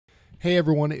Hey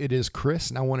everyone, it is Chris,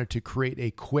 and I wanted to create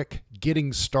a quick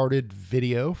getting started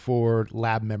video for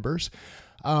lab members.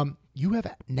 You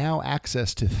have now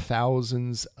access to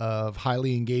thousands of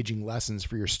highly engaging lessons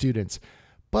for your students,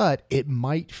 but it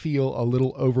might feel a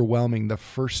little overwhelming the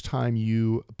first time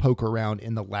you poke around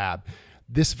in the lab.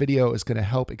 This video is going to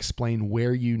help explain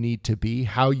where you need to be,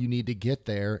 how you need to get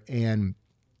there, and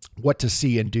what to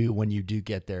see and do when you do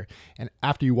get there. And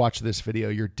after you watch this video,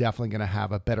 you're definitely going to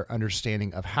have a better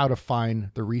understanding of how to find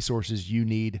the resources you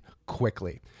need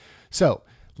quickly. So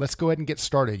let's go ahead and get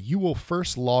started. You will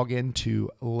first log into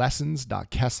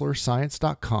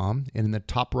lessons.keslerscience.com, and in the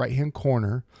top right-hand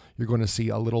corner, you're going to see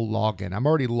a little login. I'm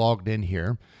already logged in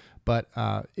here, but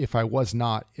if I was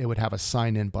not, it would have a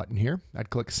sign in button here. I'd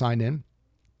click sign in.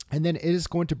 And then it is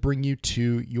going to bring you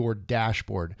to your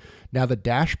dashboard. Now, the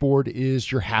dashboard is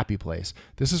your happy place.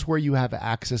 This is where you have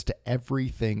access to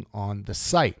everything on the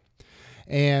site.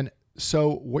 And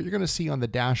so what you're going to see on the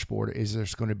dashboard is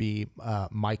there's going to be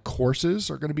my courses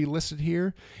are going to be listed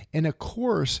here. And a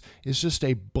course is just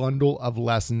a bundle of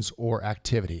lessons or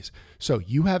activities. So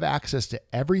you have access to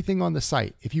everything on the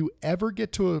site. If you ever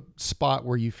get to a spot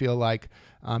where you feel like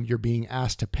you're being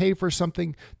asked to pay for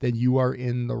something, then you are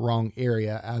in the wrong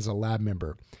area as a lab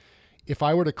member. If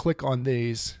I were to click on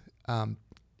these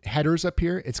headers up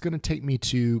here, it's going to take me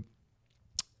to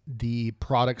the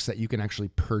products that you can actually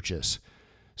purchase.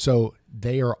 So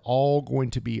they are all going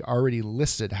to be already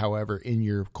listed, however, in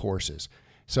your courses.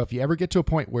 So if you ever get to a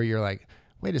point where you're like,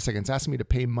 wait a second, it's asking me to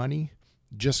pay money,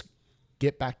 just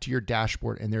get back to your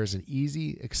dashboard, and there's an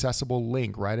easy, accessible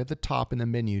link right at the top in the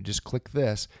menu. Just click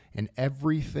this, and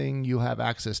everything you have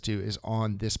access to is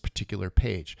on this particular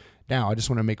page. Now, I just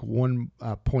want to make one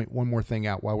more thing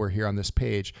out while we're here on this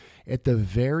page. At the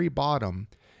very bottom,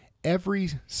 every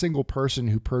single person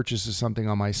who purchases something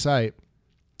on my site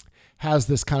has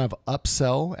this kind of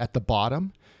upsell at the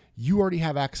bottom. You already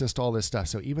have access to all this stuff.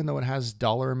 So even though it has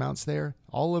dollar amounts there,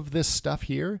 all of this stuff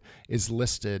here is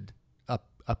listed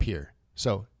up here.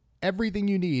 So everything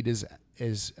you need is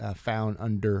found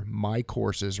under my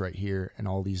courses right here and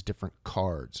all these different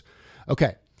cards.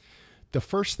 Okay. The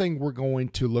first thing we're going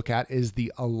to look at is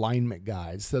the alignment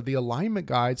guides. So the alignment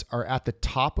guides are at the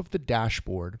top of the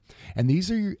dashboard, and these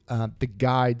are the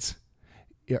guides.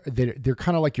 They're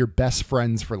kind of like your best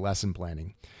friends for lesson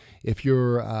planning. If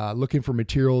you're looking for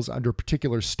materials under a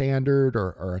particular standard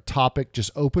or a topic,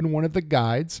 just open one of the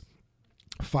guides,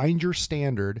 find your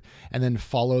standard, and then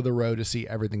follow the row to see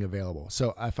everything available.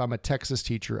 So if I'm a Texas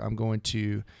teacher, I'm going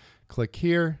to click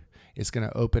here. It's going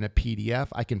to open a PDF.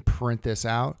 I can print this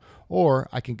out, or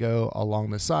I can go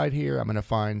along the side here. I'm going to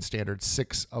find standard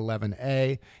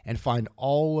 611A and find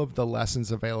all of the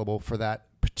lessons available for that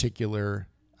particular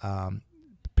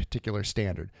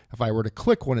standard. If I were to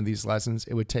click one of these lessons,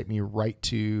 it would take me right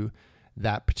to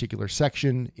that particular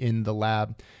section in the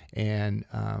lab, and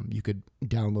you could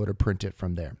download or print it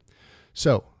from there.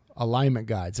 So alignment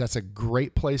guides, that's a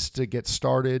great place to get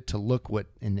started, to look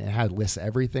and it lists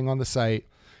everything on the site,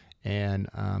 and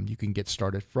you can get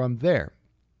started from there.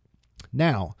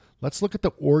 Now, let's look at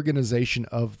the organization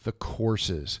of the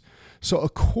courses. So a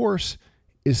course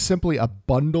is simply a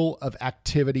bundle of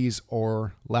activities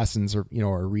or lessons or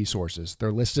resources.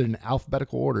 They're listed in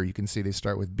alphabetical order. You can see they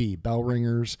start with B, bell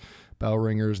ringers,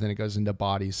 then it goes into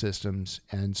body systems,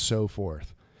 and so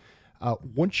forth.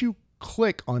 Once you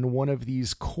click on one of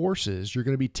these courses, you're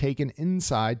going to be taken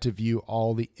inside to view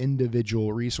all the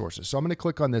individual resources. So I'm going to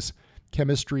click on this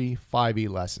Chemistry 5E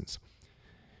lessons.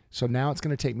 So now it's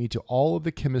going to take me to all of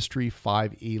the Chemistry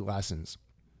 5E lessons.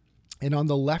 And on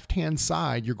the left-hand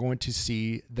side, you're going to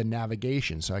see the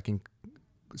navigation. So I can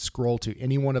scroll to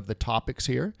any one of the topics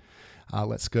here.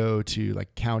 Let's go to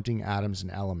like counting atoms and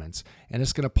elements. And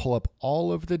it's going to pull up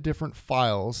all of the different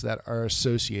files that are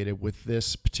associated with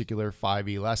this particular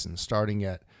 5E lesson, starting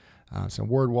at some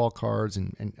word wall cards.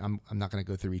 And I'm not going to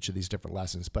go through each of these different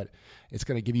lessons, but it's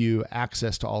going to give you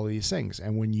access to all of these things.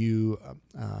 And when you,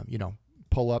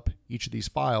 pull up each of these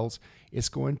files, it's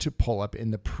going to pull up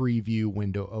in the preview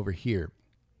window over here.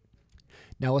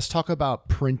 Now let's talk about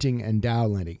printing and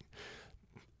downloading.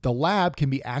 The lab can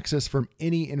be accessed from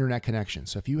any internet connection.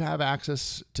 So if you have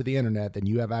access to the internet, then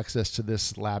you have access to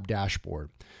this lab dashboard.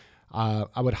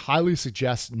 I would highly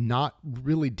suggest not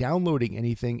really downloading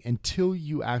anything until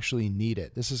you actually need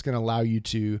it. This is going to allow you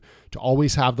to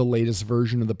always have the latest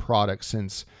version of the product,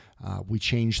 since we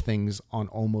change things on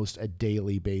almost a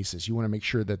daily basis. You want to make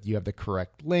sure that you have the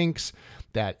correct links,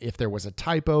 that if there was a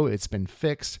typo, it's been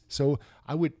fixed. So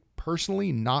I would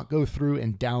personally not go through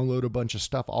and download a bunch of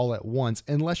stuff all at once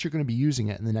unless you're going to be using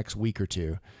it in the next week or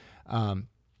two.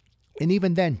 And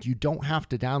even then, you don't have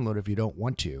to download if you don't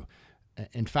want to.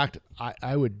 In fact,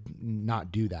 I would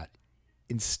not do that.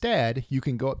 Instead, you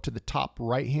can go up to the top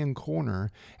right-hand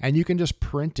corner and you can just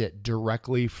print it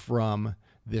directly from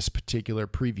this particular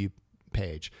preview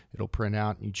page. It'll print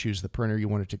out, and you choose the printer you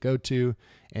want it to go to,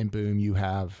 and boom, you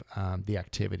have the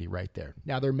activity right there.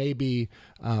 Now, there may be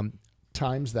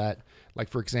times that, like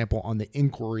for example, on the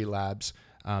inquiry labs,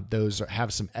 those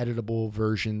have some editable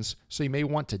versions. So you may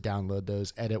want to download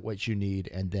those, edit what you need,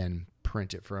 and then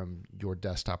print it from your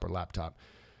desktop or laptop.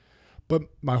 But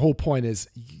my whole point is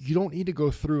you don't need to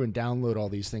go through and download all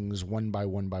these things one by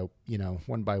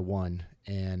one,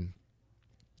 and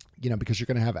because you're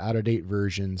going to have out-of-date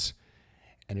versions,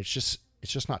 and it's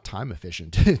just not time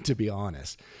efficient, to be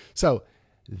honest. So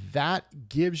that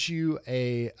gives you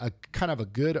a kind of a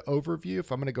good overview.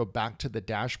 If I'm going to go back to the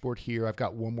dashboard here, I've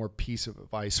got one more piece of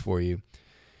advice for you.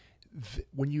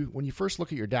 When you first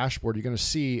look at your dashboard, you're going to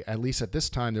see, at least at this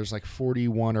time, there's like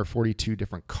 41 or 42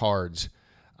 different cards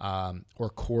or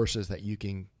courses that you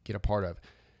can get a part of.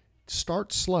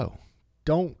 Start slow.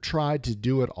 Don't try to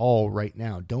do it all right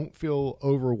now. Don't feel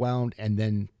overwhelmed and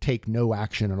then take no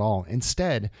action at all.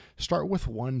 Instead, start with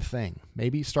one thing.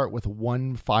 Maybe start with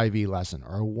one 5e lesson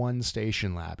or one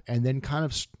station lab, and then kind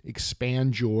of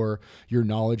expand your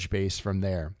knowledge base from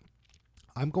there.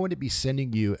 I'm going to be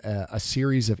sending you a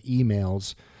series of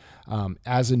emails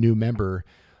as a new member,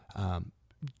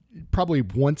 probably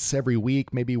once every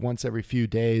week, maybe once every few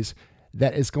days,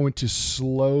 that is going to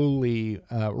slowly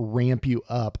ramp you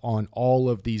up on all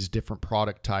of these different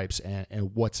product types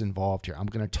and what's involved here. I'm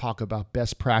going to talk about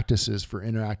best practices for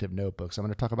interactive notebooks. I'm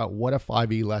going to talk about what a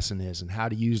 5e lesson is and how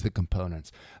to use the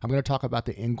components. I'm going to talk about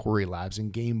the inquiry labs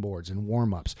and game boards and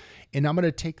warm-ups. And I'm going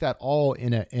to take that all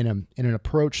in an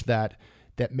approach that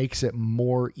makes it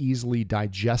more easily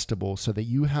digestible so that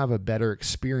you have a better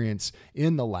experience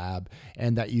in the lab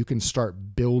and that you can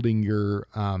start building your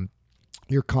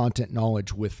content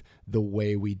knowledge with the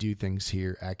way we do things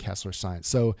here at Kesler Science.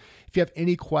 So if you have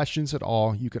any questions at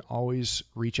all, you can always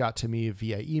reach out to me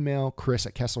via email,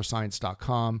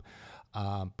 chris@kesslerscience.com.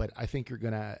 But I think you're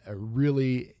going to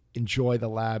really enjoy the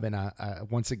lab. And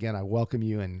once again, I welcome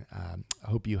you, and I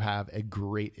hope you have a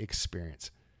great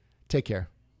experience. Take care.